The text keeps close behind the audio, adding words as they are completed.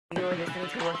listening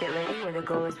to Work It Lady, where the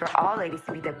goal is for all ladies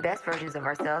to be the best versions of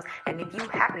ourselves. And if you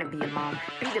happen to be a mom,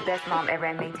 be the best mom ever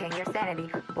and maintain your sanity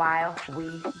while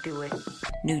we do it.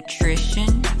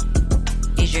 Nutrition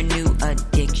is your new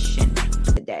addiction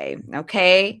today,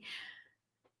 okay?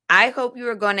 I hope you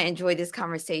are going to enjoy this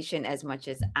conversation as much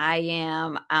as I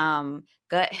am.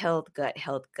 Gut health.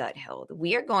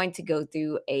 We are going to go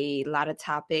through a lot of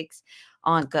topics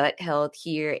on gut health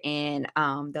here in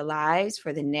the lives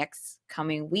for the next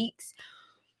coming weeks.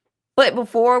 But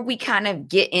before we kind of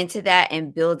get into that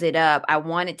and build it up, I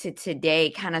wanted to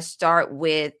today kind of start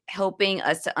with helping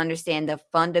us to understand the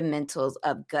fundamentals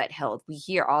of gut health. We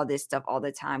hear all this stuff all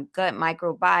the time, gut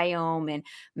microbiome and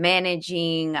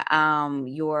managing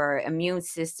your immune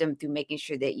system through making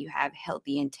sure that you have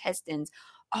healthy intestines,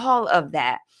 all of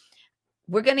that.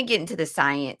 We're going to get into the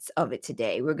science of it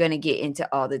today. We're going to get into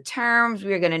all the terms.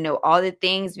 We're going to know all the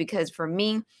things because for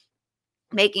me,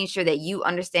 making sure that you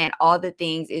understand all the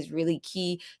things is really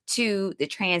key to the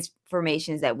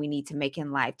transformations that we need to make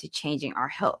in life to changing our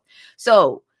health.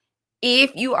 So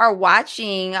if you are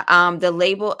watching, the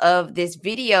label of this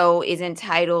video is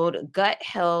entitled Gut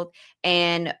Health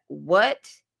and What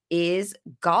is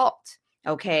Galt?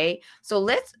 Okay, so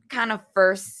let's kind of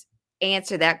first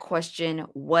answer that question.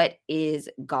 What is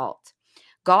Galt?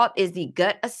 Galt is the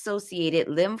gut-associated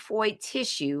lymphoid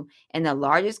tissue and the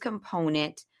largest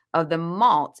component of the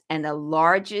malt and the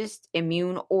largest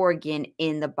immune organ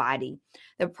in the body.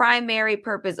 The primary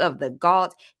purpose of the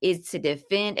galt is to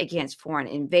defend against foreign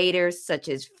invaders such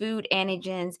as food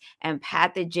antigens and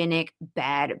pathogenic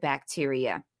bad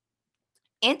bacteria.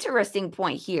 Interesting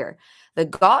point here. The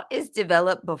galt is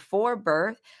developed before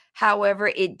birth. However,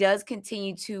 it does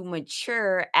continue to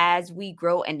mature as we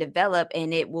grow and develop,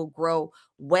 and it will grow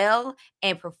well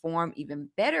and perform even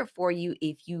better for you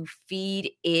if you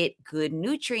feed it good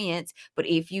nutrients. But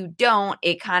if you don't,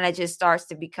 it kind of just starts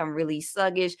to become really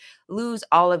sluggish, lose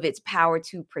all of its power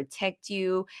to protect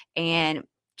you, and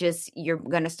just you're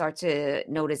going to start to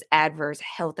notice adverse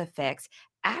health effects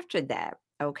after that.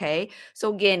 Okay,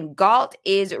 so again, galt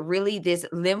is really this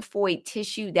lymphoid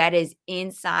tissue that is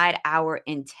inside our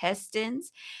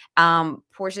intestines,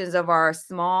 portions of our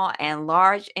small and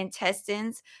large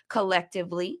intestines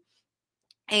collectively.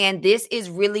 And this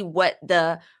is really what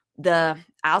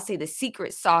I'll say the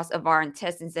secret sauce of our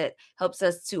intestines that helps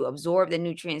us to absorb the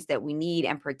nutrients that we need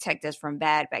and protect us from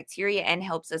bad bacteria and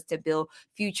helps us to build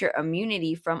future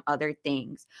immunity from other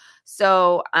things.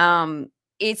 So,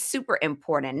 it's super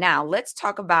important. Now, let's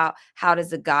talk about how does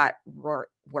the gut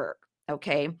work,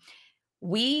 okay?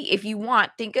 If you want,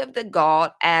 think of the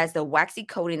gall as the waxy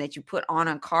coating that you put on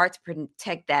a car to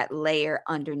protect that layer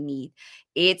underneath.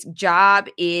 Its job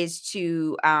is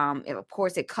to, of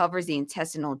course, it covers the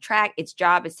intestinal tract. Its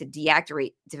job is to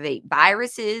deactivate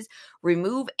viruses,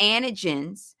 remove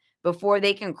antigens before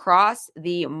they can cross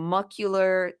the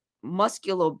muscular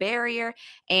barrier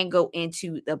and go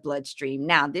into the bloodstream.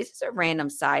 Now, this is a random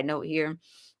side note here.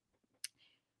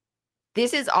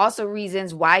 This is also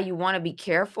reasons why you want to be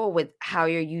careful with how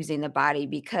you're using the body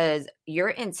because your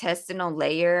intestinal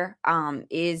layer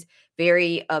is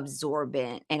very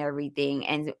absorbent and everything.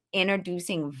 And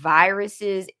introducing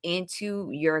viruses into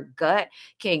your gut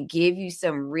can give you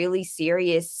some really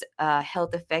serious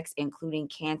health effects, including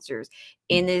cancers.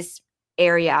 In this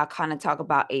area, I'll kind of talk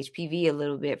about HPV a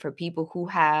little bit for people who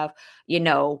have,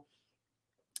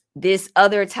 this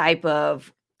other type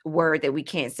of word that we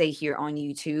can't say here on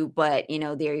YouTube, but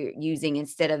they're using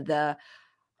instead of the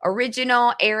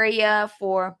original area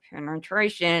for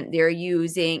penetration, they're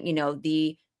using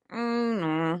the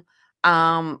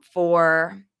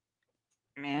for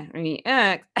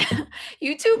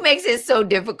YouTube makes it so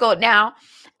difficult now.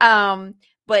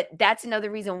 But that's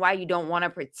another reason why you don't want to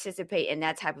participate in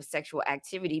that type of sexual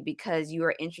activity because you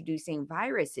are introducing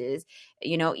viruses,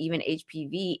 even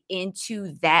HPV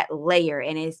into that layer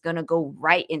and it's going to go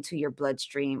right into your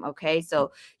bloodstream. Okay.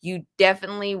 So you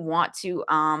definitely want to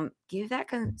give that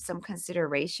some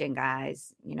consideration,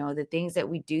 guys. The things that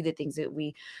we do, the things that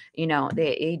we,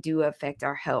 they do affect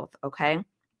our health. Okay.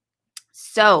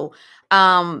 So,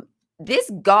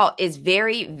 this galt is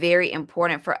very, very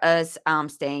important for us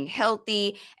staying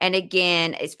healthy. And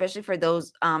again, especially for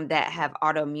those that have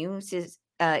autoimmune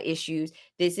issues,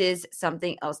 this is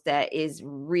something else that is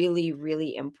really,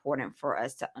 really important for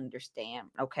us to understand.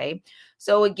 Okay.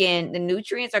 So again, the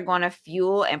nutrients are going to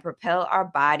fuel and propel our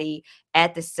body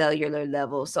at the cellular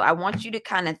level. So I want you to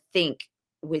kind of think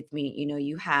with me.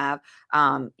 You have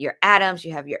your atoms,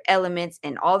 you have your elements,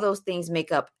 and all those things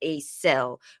make up a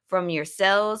cell. From your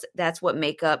cells, that's what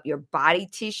make up your body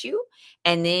tissue,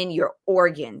 and then your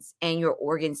organs and your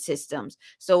organ systems.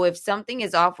 So if something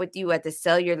is off with you at the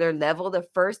cellular level, the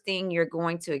first thing you're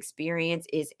going to experience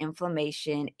is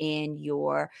inflammation in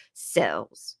your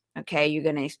cells. Okay, you're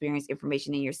going to experience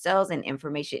inflammation in your cells and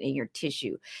inflammation in your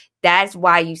tissue. That's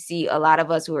why you see a lot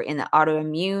of us who are in the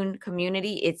autoimmune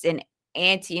community. It's an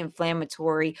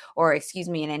anti-inflammatory, or excuse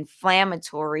me, an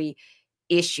inflammatory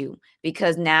issue,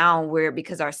 because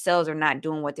because our cells are not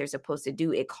doing what they're supposed to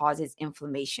do, it causes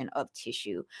inflammation of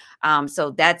tissue.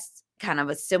 So that's kind of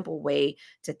a simple way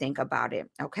to think about it.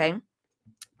 Okay.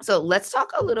 So let's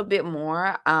talk a little bit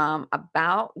more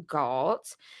about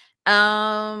Galt.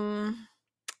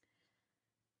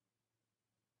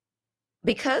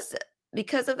 Because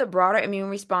of the broader immune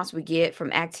response we get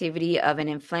from activity of an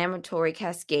inflammatory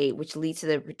cascade, which leads to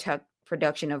the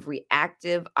production of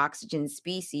reactive oxygen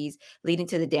species, leading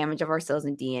to the damage of our cells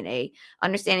and DNA.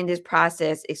 Understanding this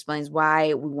process explains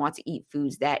why we want to eat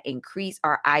foods that increase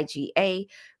our IgA,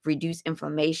 reduce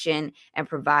inflammation, and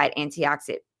provide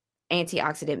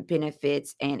antioxidant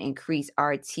benefits, and increase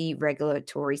our T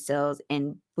regulatory cells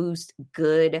and boost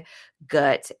good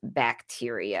gut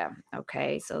bacteria.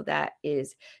 Okay, so that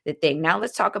is the thing. Now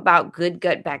let's talk about good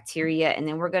gut bacteria, and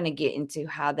then we're going to get into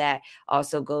how that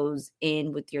also goes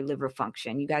in with your liver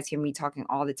function. You guys hear me talking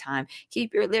all the time.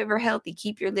 Keep your liver healthy.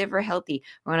 Keep your liver healthy.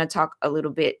 We're going to talk a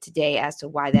little bit today as to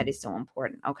why that is so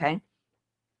important. Okay.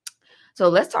 So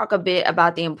let's talk a bit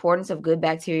about the importance of good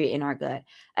bacteria in our gut.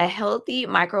 A healthy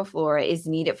microflora is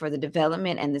needed for the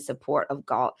development and the support of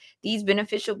Galt. These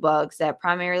beneficial bugs that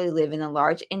primarily live in the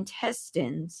large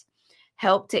intestines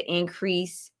help to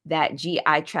increase that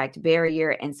GI tract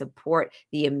barrier and support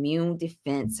the immune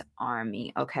defense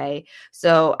army. Okay.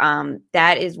 So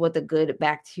that is what the good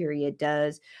bacteria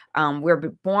does. We're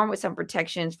born with some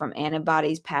protections from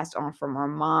antibodies passed on from our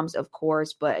moms, of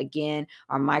course. But again,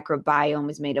 our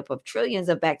microbiome is made up of trillions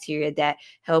of bacteria that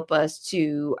help us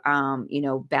to,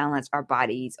 balance our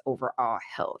body's overall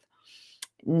health.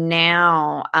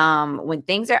 Now, when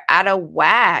things are out of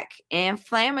whack,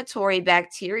 inflammatory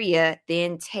bacteria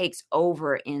then takes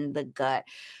over in the gut.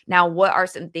 Now, what are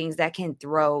some things that can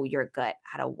throw your gut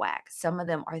out of whack? Some of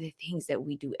them are the things that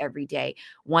we do every day.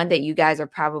 One that you guys are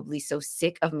probably so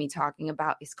sick of me talking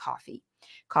about is coffee.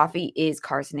 Coffee is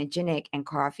carcinogenic, and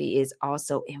coffee is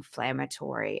also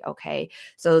inflammatory. Okay.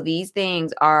 So these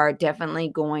things are definitely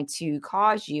going to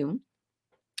cause you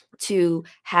to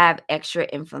have extra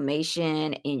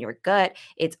inflammation in your gut.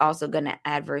 It's also going to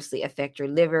adversely affect your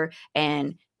liver.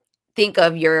 And think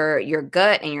of your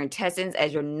gut and your intestines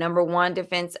as your number one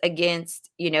defense against,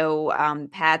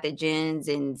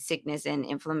 pathogens and sickness and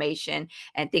inflammation.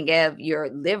 And think of your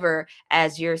liver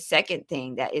as your second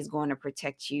thing that is going to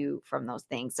protect you from those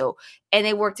things. So, and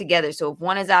they work together. So if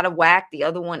one is out of whack, the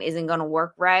other one isn't going to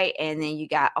work right. And then you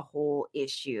got a whole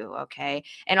issue. Okay.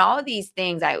 And all of these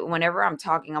things, whenever I'm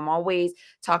talking, I'm always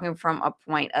talking from a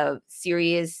point of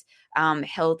serious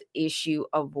health issue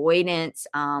avoidance.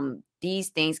 These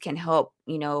things can help,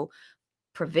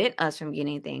 prevent us from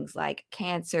getting things like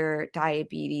cancer,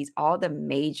 diabetes, all the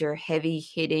major heavy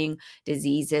hitting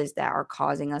diseases that are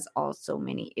causing us all so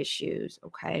many issues.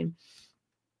 Okay.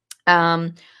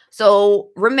 So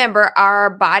remember, our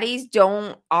bodies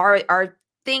our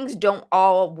things don't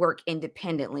all work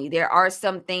independently. There are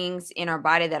some things in our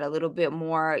body that are a little bit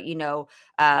more,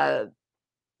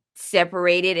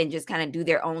 separated and just kind of do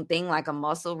their own thing, like a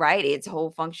muscle, right? Its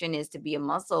whole function is to be a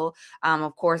muscle.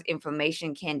 Of course,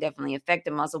 inflammation can definitely affect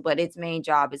a muscle, but its main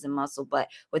job is a muscle. But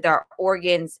with our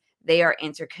organs, they are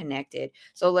interconnected.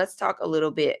 So let's talk a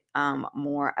little bit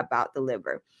more about the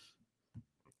liver.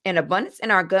 An abundance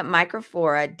in our gut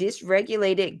microflora,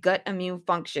 dysregulated gut immune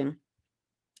function,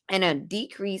 and a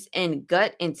decrease in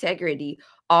gut integrity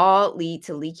all lead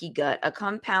to leaky gut. A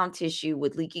compound tissue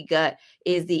with leaky gut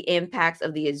is the impacts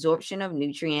of the absorption of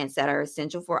nutrients that are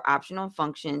essential for optional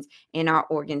functions in our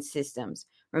organ systems.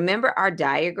 Remember our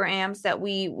diagrams that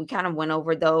we kind of went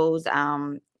over those.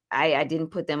 I didn't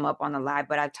put them up on the live,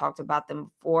 but I've talked about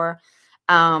them before.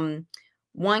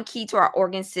 One key to our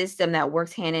organ system that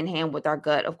works hand in hand with our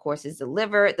gut, of course, is the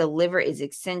liver. The liver is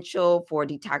essential for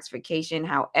detoxification.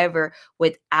 However,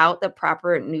 without the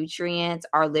proper nutrients,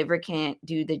 our liver can't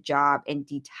do the job in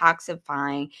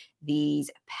detoxifying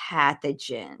these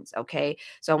pathogens. Okay.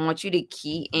 So I want you to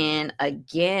key in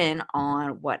again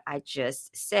on what I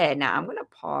just said. Now I'm going to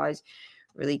pause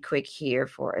really quick here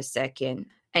for a second.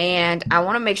 And I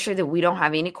want to make sure that we don't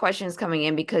have any questions coming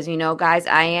in because, guys,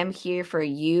 I am here for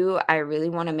you. I really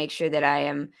want to make sure that I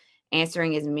am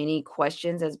answering as many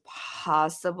questions as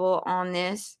possible on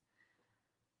this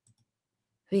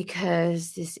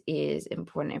because this is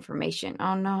important information.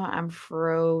 Oh no, I'm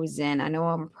frozen. I know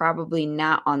I'm probably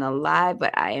not on the live,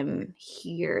 but I am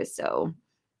here. So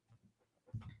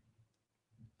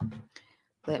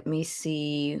let me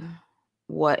see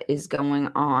what is going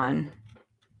on.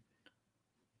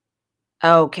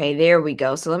 Okay, there we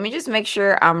go. So let me just make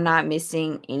sure I'm not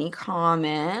missing any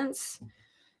comments.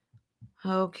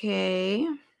 Okay.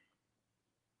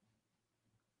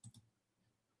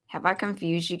 Have I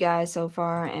confused you guys so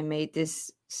far and made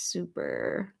this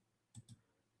super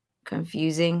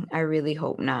confusing? I really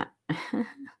hope not.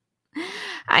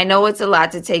 I know it's a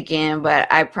lot to take in, but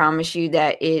I promise you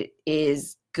that it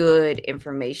is good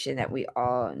information that we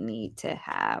all need to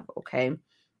have, okay?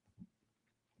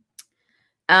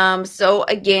 So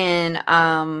again,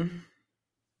 let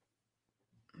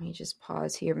me just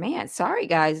pause here. Man, sorry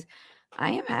guys.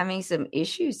 I am having some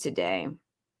issues today.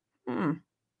 A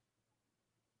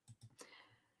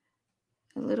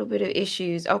little bit of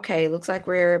issues. Okay, looks like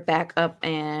we're back up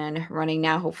and running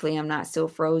now. Hopefully I'm not still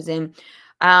frozen.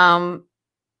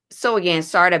 So again,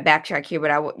 sorry to backtrack here,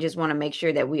 but I just want to make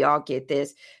sure that we all get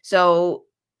this. So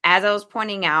as I was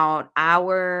pointing out,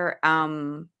 our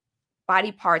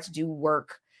body parts do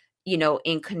work,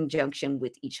 in conjunction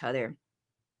with each other.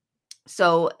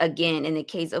 So again, in the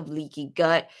case of leaky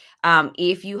gut,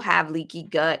 if you have leaky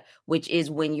gut, which is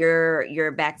when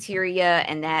your bacteria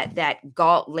and that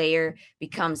galt layer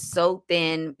becomes so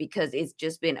thin because it's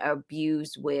just been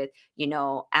abused with,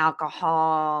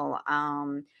 alcohol,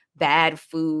 bad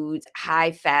foods,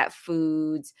 high fat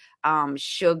foods,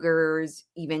 sugars,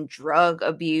 even drug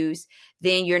abuse,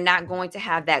 then you're not going to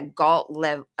have that galt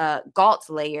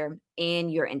layer in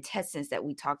your intestines that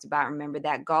we talked about. Remember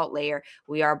that galt layer,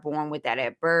 we are born with that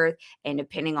at birth. And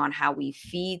depending on how we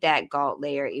feed that galt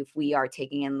layer, if we are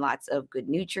taking in lots of good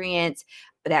nutrients,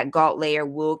 that galt layer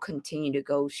will continue to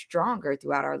go stronger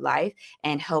throughout our life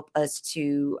and help us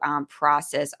to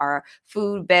process our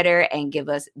food better and give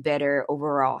us better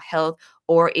overall health.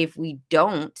 Or if we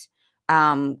don't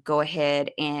go ahead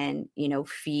and,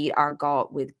 feed our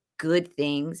galt with good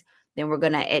things, then we're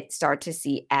going to start to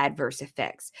see adverse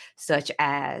effects such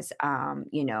as,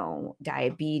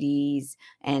 diabetes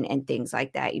and things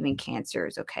like that, even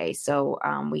cancers. Okay. So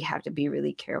we have to be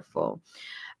really careful.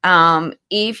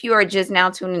 If you are just now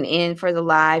tuning in for the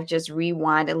live, just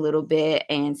rewind a little bit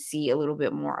and see a little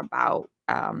bit more about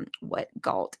what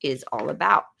galt is all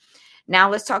about. Now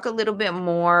let's talk a little bit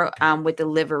more with the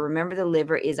liver. Remember, the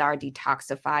liver is our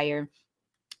detoxifier.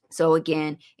 So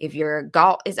again, if your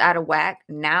galt is out of whack,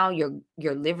 now your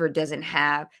liver doesn't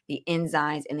have the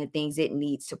enzymes and the things it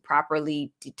needs to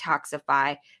properly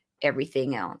detoxify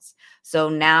everything else. So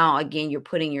now again, you're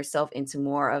putting yourself into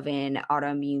more of an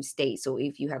autoimmune state. So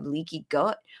if you have leaky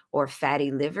gut or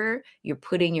fatty liver, you're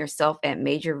putting yourself at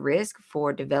major risk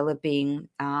for developing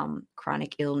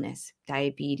chronic illness,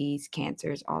 diabetes,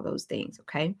 cancers, all those things.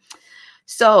 Okay.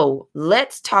 So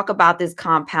let's talk about this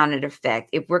compounded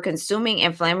effect. If we're consuming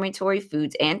inflammatory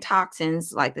foods and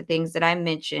toxins, like the things that I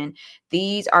mentioned,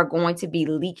 these are going to be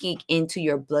leaking into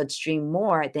your bloodstream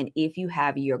more than if you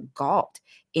have your galt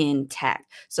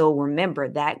intact. So remember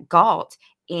that galt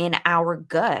in our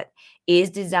gut is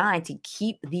designed to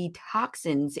keep the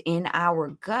toxins in our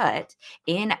gut,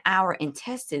 in our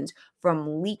intestines,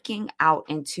 from leaking out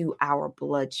into our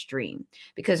bloodstream.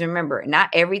 Because remember,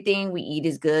 not everything we eat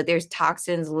is good. There's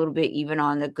toxins a little bit even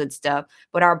on the good stuff,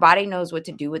 but our body knows what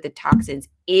to do with the toxins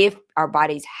if our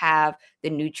bodies have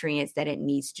the nutrients that it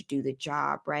needs to do the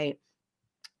job, right?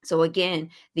 So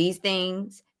again, these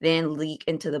things then leak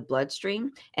into the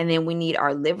bloodstream, and then we need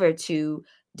our liver to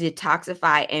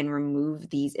detoxify and remove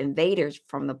these invaders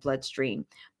from the bloodstream.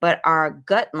 But our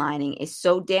gut lining is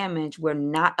so damaged, we're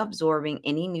not absorbing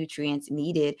any nutrients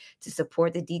needed to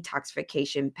support the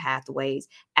detoxification pathways.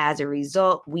 As a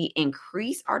result, we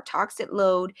increase our toxic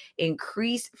load,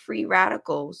 increase free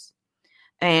radicals.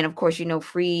 And of course,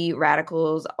 free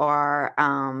radicals are,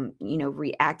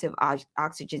 reactive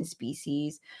oxygen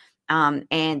species.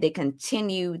 And they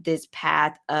continue this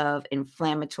path of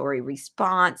inflammatory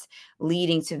response,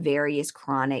 leading to various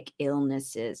chronic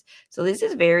illnesses. So this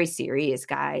is very serious,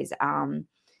 guys.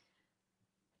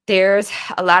 There's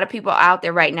a lot of people out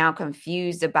there right now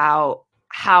confused about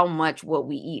how much what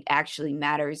we eat actually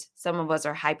matters. Some of us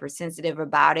are hypersensitive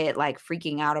about it, like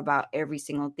freaking out about every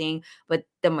single thing. But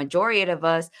the majority of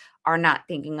us are not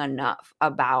thinking enough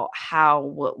about how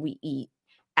what we eat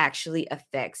actually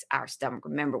affects our stomach.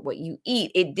 Remember, what you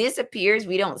eat, it disappears.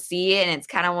 We don't see it. And it's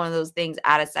kind of one of those things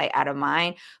out of sight, out of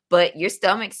mind. But your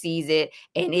stomach sees it,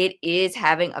 and it is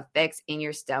having effects in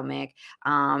your stomach.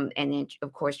 And then,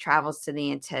 of course, travels to the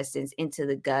intestines, into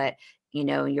the gut.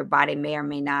 Your body may or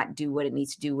may not do what it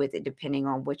needs to do with it, depending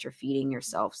on what you're feeding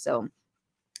yourself. So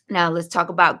now let's talk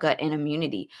about gut and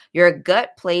immunity. Your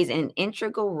gut plays an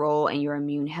integral role in your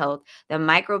immune health. The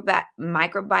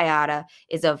microbiota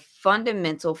is a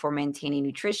fundamental for maintaining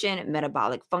nutrition,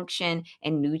 metabolic function,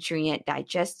 and nutrient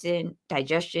digestion,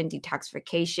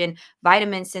 detoxification,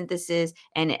 vitamin synthesis,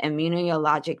 and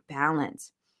immunologic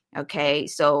balance. Okay,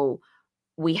 so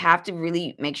we have to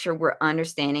really make sure we're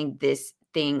understanding this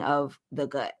thing of the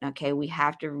gut. Okay, we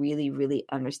have to really, really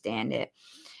understand it.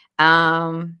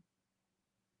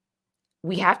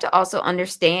 We have to also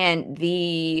understand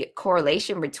the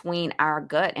correlation between our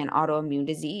gut and autoimmune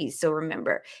disease. So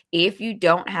remember, if you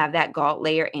don't have that galt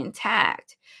layer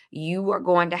intact, you are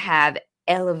going to have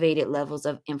elevated levels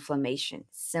of inflammation.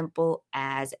 Simple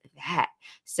as that.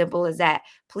 Simple as that.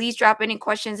 Please drop any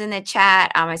questions in the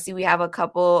chat. I see we have a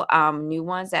couple new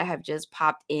ones that have just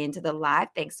popped into the live.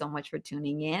 Thanks so much for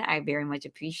tuning in. I very much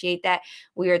appreciate that.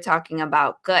 We are talking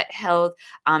about gut health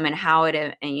and how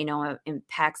it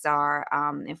impacts our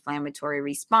inflammatory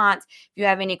response. If you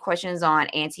have any questions on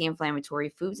anti-inflammatory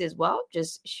foods as well,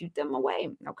 just shoot them away.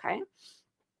 Okay.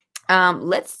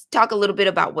 Let's talk a little bit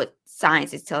about what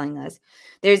science is telling us.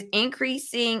 There's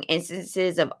increasing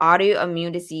instances of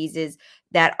autoimmune diseases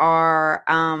that are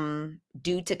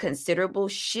due to considerable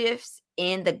shifts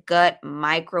in the gut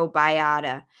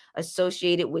microbiota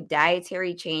associated with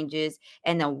dietary changes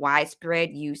and the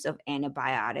widespread use of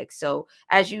antibiotics. So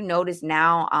as you notice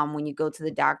now, when you go to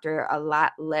the doctor, a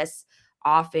lot less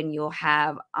often you'll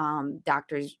have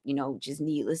doctors, just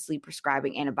needlessly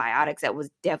prescribing antibiotics. That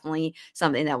was definitely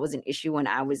something that was an issue when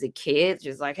I was a kid.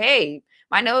 Just like, hey,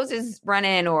 my nose is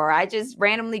running, or I just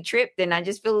randomly tripped and I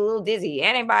just feel a little dizzy.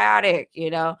 Antibiotic,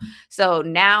 So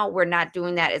now we're not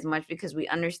doing that as much because we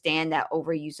understand that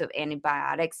overuse of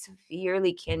antibiotics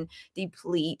severely can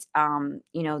deplete,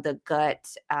 the gut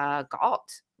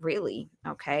galt, really.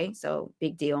 Okay, so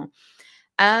big deal.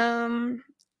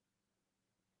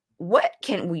 What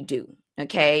can we do?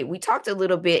 Okay, we talked a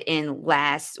little bit in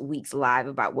last week's live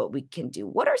about what we can do.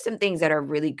 What are some things that are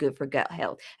really good for gut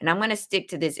health? And I'm going to stick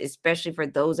to this, especially for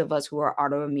those of us who are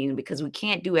autoimmune, because we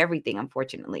can't do everything,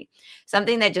 unfortunately.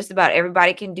 Something that just about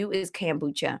everybody can do is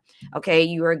kombucha. Okay,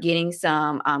 you are getting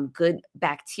some good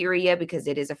bacteria because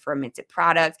it is a fermented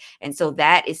product. And so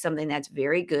that is something that's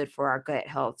very good for our gut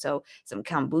health. So some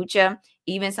kombucha,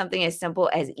 even something as simple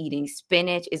as eating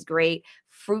spinach is great.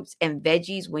 Fruits and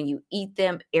veggies, when you eat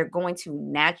them, are going to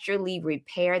naturally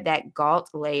repair that galt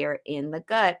layer in the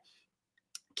gut.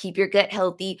 Keep your gut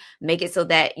healthy, make it so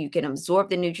that you can absorb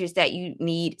the nutrients that you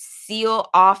need, seal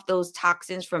off those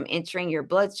toxins from entering your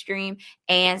bloodstream,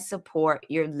 and support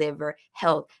your liver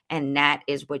health. And that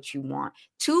is what you want.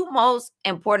 Two most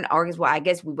important organs. Well, I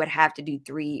guess we would have to do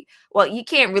three. Well, you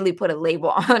can't really put a label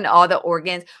on all the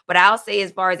organs, but I'll say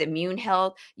as far as immune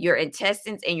health, your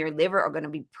intestines and your liver are going to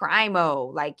be primo.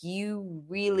 Like, you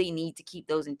really need to keep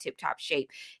those in tip-top shape.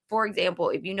 For example,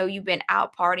 if you've been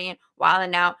out partying,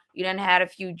 wilding out, you done had a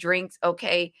few drinks,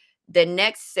 okay, the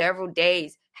next several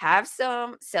days, have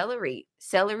some celery.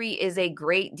 Celery is a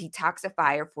great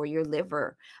detoxifier for your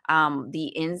liver.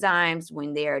 The enzymes,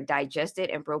 when they are digested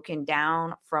and broken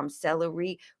down from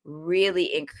celery,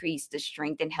 really increase the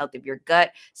strength and health of your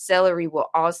gut. Celery will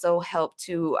also help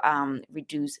to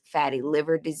reduce fatty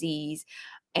liver disease.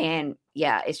 And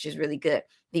yeah, it's just really good.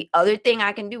 The other thing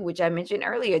I can do, which I mentioned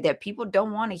earlier, that people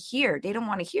don't want to hear, they don't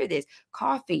want to hear this: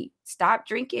 coffee. Stop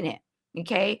drinking it.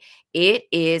 Okay. It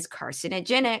is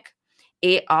carcinogenic.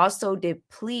 It also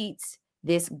depletes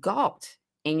this galt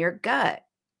in your gut.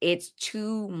 It's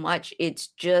too much. It's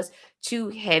just too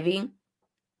heavy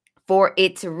for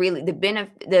it to really,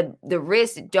 the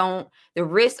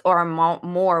risks are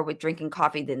more with drinking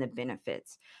coffee than the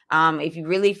benefits. If you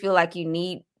really feel like you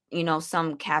need,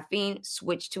 some caffeine,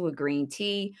 switch to a green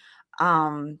tea.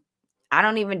 I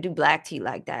don't even do black tea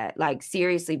like that. Like,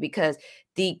 seriously, because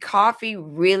the coffee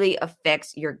really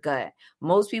affects your gut.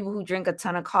 Most people who drink a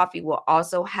ton of coffee will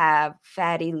also have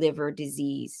fatty liver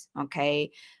disease.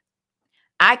 Okay.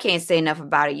 I can't say enough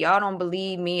about it. Y'all don't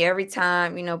believe me. Every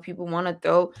time, people want to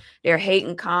throw their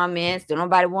hating comments, don't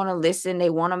nobody want to listen. They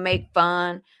want to make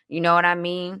fun. You know what I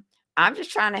mean? I'm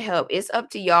just trying to help. It's up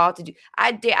to y'all to do.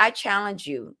 I challenge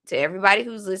you, to everybody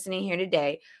who's listening here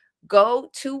today. Go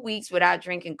 2 weeks without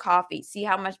drinking coffee. See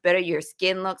how much better your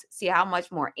skin looks. See how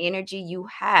much more energy you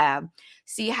have.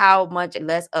 See how much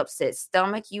less upset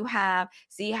stomach you have.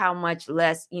 See how much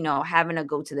less, having to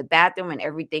go to the bathroom and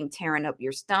everything tearing up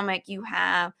your stomach you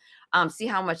have. See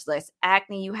how much less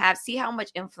acne you have. See how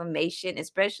much inflammation,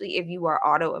 especially if you are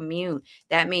autoimmune.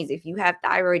 That means if you have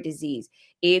thyroid disease,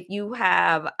 if you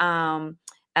have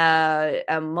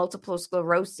multiple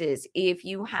sclerosis, if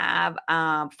you have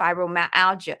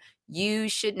fibromyalgia, you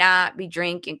should not be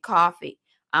drinking coffee.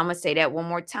 I'm going to say that one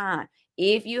more time.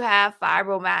 If you have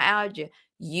fibromyalgia,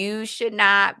 you should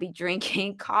not be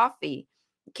drinking coffee.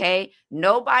 Okay.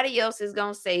 Nobody else is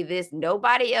going to say this.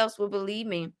 Nobody else will believe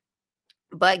me.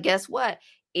 But guess what?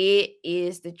 It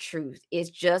is the truth. It's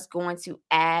just going to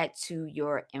add to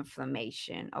your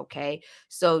inflammation. Okay.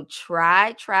 So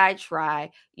try, do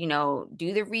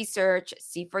the research,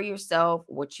 see for yourself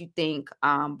what you think.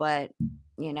 But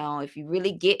if you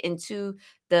really get into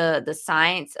the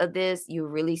science of this, you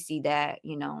really see that,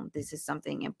 this is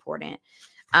something important.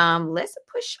 Let's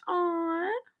push on.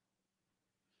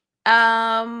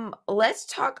 Let's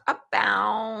talk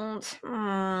about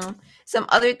some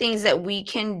other things that we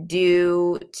can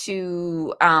do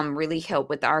to really help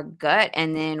with our gut,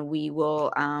 and then we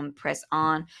will press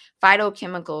on.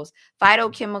 Phytochemicals.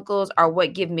 Phytochemicals are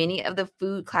what give many of the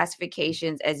food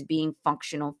classifications as being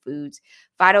functional foods.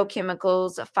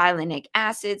 Phytochemicals, phytolinic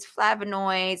acids,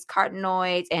 flavonoids,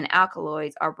 carotenoids, and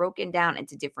alkaloids are broken down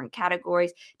into different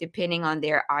categories depending on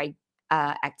their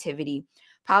activity.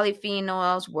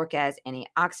 Polyphenols work as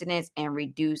antioxidants and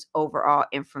reduce overall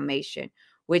inflammation,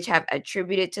 which have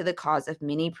attributed to the cause of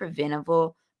many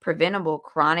preventable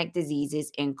chronic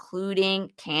diseases,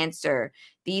 including cancer.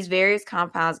 These various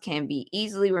compounds can be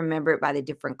easily remembered by the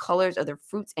different colors of the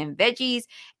fruits and veggies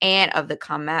and of the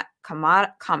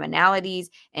commonalities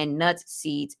in nuts,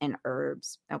 seeds, and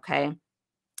herbs. Okay.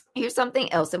 Here's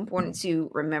something else important to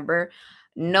remember.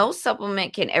 No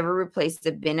supplement can ever replace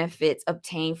the benefits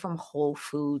obtained from whole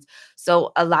foods.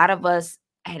 So a lot of us,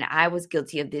 and I was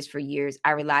guilty of this for years,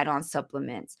 I relied on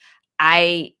supplements.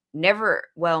 When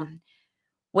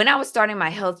I was starting my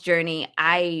health journey,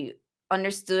 I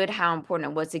understood how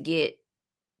important it was to get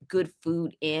good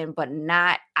food in, but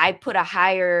I put a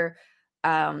higher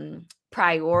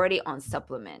priority on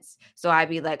supplements. So I'd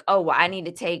be like, oh, well, I need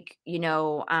to take,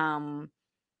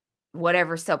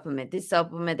 whatever supplement, this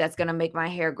supplement that's going to make my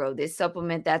hair grow, this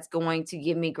supplement that's going to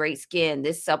give me great skin,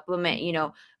 this supplement,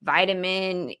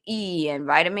 vitamin E and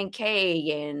vitamin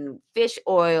K and fish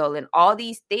oil and all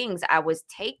these things I was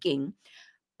taking.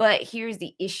 But here's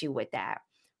the issue with that.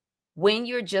 When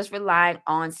you're just relying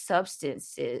on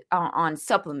supplements,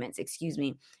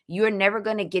 you're never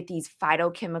going to get these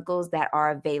phytochemicals that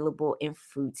are available in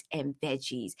fruits and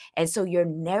veggies. And so you're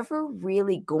never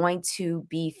really going to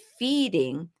be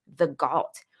feeding the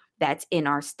galt that's in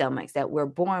our stomachs that we're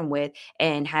born with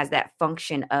and has that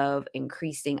function of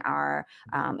increasing our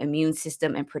immune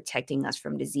system and protecting us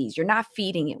from disease. You're not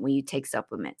feeding it when you take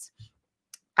supplements.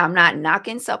 I'm not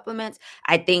knocking supplements.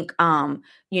 I think,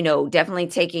 definitely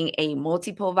taking a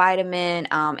multivitamin,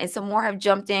 and some more have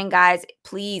jumped in, guys.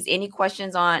 Please, any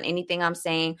questions on anything I'm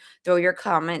saying, throw your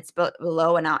comments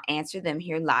below and I'll answer them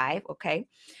here live. Okay.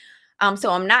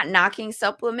 So I'm not knocking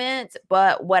supplements,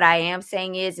 but what I am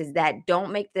saying is that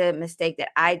don't make the mistake that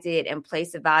I did and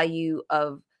place the value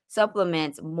of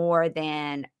supplements more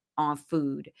than on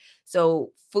food.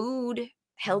 So food,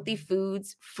 healthy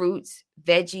foods, fruits,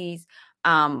 veggies,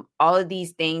 all of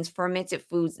these things, fermented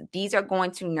foods, these are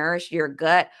going to nourish your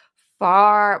gut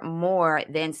far more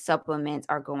than supplements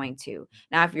are going to.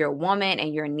 Now, if you're a woman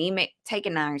and you're anemic, take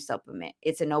an iron supplement.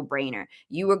 It's a no-brainer.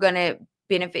 You are going to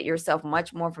benefit yourself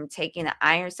much more from taking the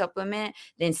iron supplement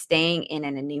than staying in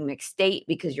an anemic state,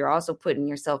 because you're also putting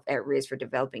yourself at risk for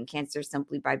developing cancer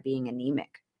simply by being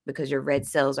anemic because your red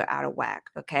cells are out of whack.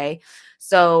 Okay.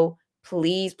 So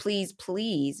please, please,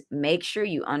 please make sure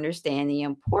you understand the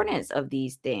importance of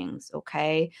these things.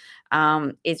 Okay.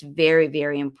 It's very,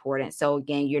 very important. So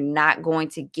again, you're not going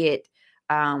to get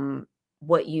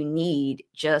what you need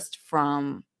just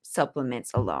from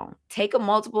supplements alone. Take a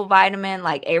multiple vitamin.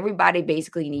 Like everybody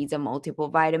basically needs a multiple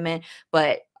vitamin,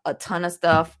 but a ton of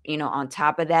stuff, on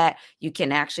top of that, you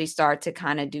can actually start to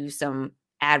kind of do some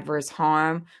adverse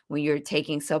harm when you're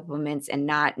taking supplements and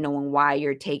not knowing why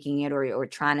you're taking it or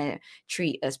trying to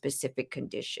treat a specific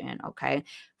condition. Okay.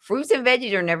 Fruits and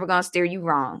veggies are never going to steer you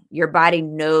wrong. Your body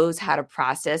knows how to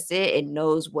process it. It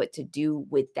knows what to do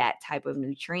with that type of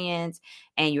nutrients,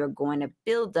 and you're going to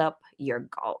build up your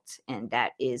galt. And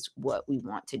that is what we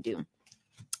want to do.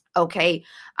 Okay.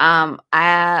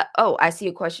 I see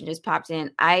a question just popped in.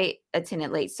 I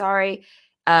attended late. Sorry.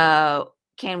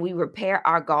 Can we repair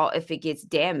our gall if it gets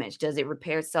damaged? Does it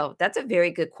repair itself? That's a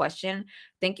very good question.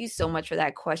 Thank you so much for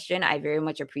that question. I very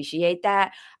much appreciate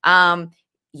that.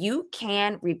 You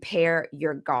can repair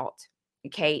your galt.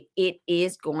 Okay. It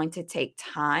is going to take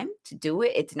time to do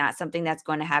it. It's not something that's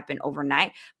going to happen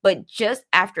overnight, but just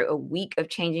after a week of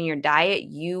changing your diet,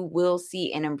 you will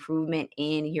see an improvement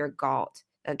in your galt.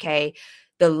 Okay.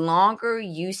 The longer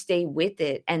you stay with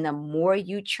it and the more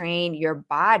you train your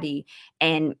body,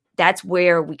 and that's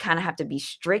where we kind of have to be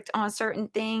strict on certain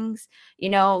things,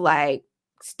 like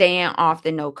staying off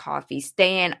the no coffee,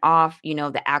 staying off,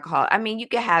 the alcohol. I mean, you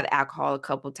can have alcohol a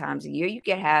couple times a year. You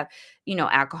can have,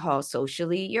 alcohol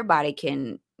socially. Your body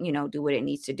can, do what it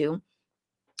needs to do.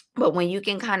 But when you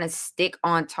can kind of stick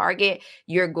on target,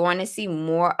 you're going to see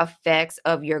more effects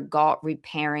of your galt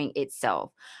repairing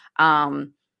itself.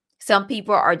 Some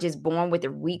people are just born with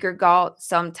a weaker galt,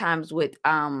 sometimes with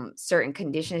certain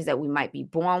conditions that we might be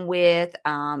born with.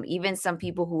 Even some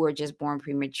people who are just born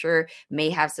premature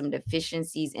may have some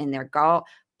deficiencies in their galt.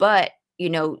 But,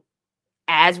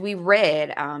 as we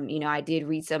read, I did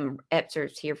read some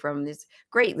excerpts here from this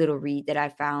great little read that I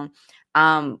found.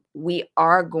 We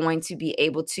are going to be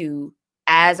able to,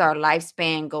 as our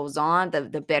lifespan goes on,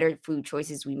 the better food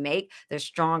choices we make, the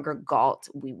stronger galt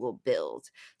we will build.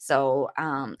 So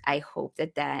I hope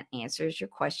that answers your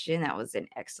question. That was an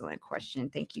excellent question.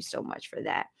 Thank you so much for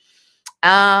that.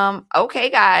 Okay,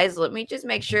 guys, let me just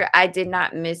make sure I did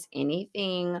not miss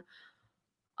anything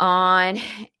on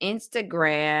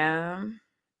Instagram.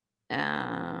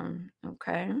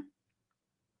 Okay.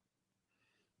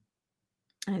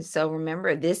 And so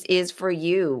remember, this is for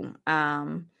you.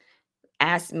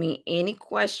 Ask me any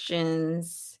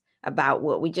questions about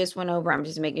what we just went over. I'm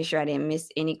just making sure I didn't miss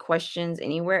any questions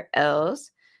anywhere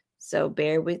else. So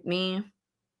bear with me.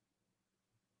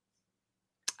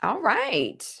 All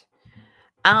right.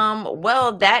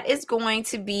 Well, that is going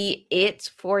to be it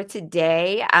for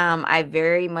today. I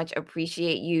very much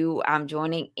appreciate you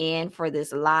joining in for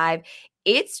this live.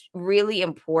 It's really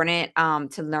important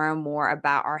to learn more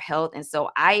about our health. And so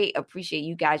I appreciate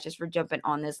you guys just for jumping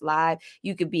on this live.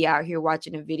 You could be out here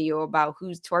watching a video about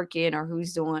who's twerking or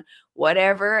who's doing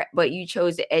whatever, but you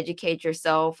chose to educate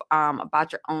yourself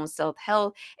about your own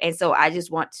self-health. And so I just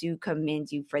want to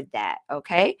commend you for that.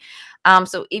 Okay.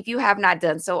 So if you have not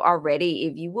done so already,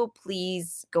 if you will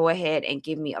please go ahead and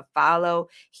give me a follow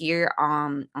here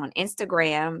on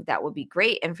Instagram, that would be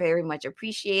great and very much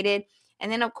appreciated.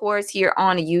 And then, of course, here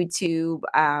on YouTube,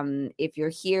 if you're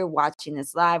here watching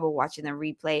this live or watching the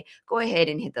replay, go ahead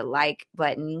and hit the like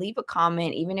button. Leave a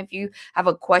comment. Even if you have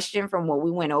a question from what we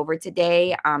went over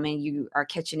today and you are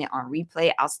catching it on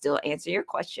replay, I'll still answer your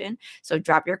question. So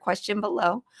drop your question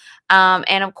below.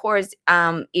 And, of course,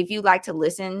 if you like to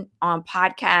listen on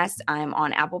podcasts, I'm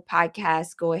on Apple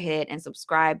Podcasts. Go ahead and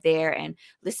subscribe there and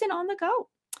listen on the go.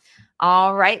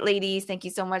 All right, ladies. Thank you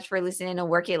so much for listening to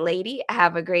Work It Lady.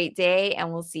 Have a great day,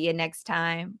 and we'll see you next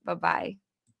time. Bye-bye.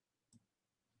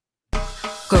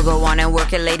 Go on and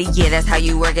work it, lady. Yeah, that's how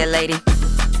you work it, lady.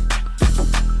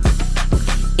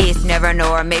 It's never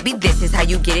nor maybe this is how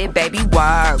you get it, baby.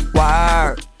 Work,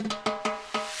 work.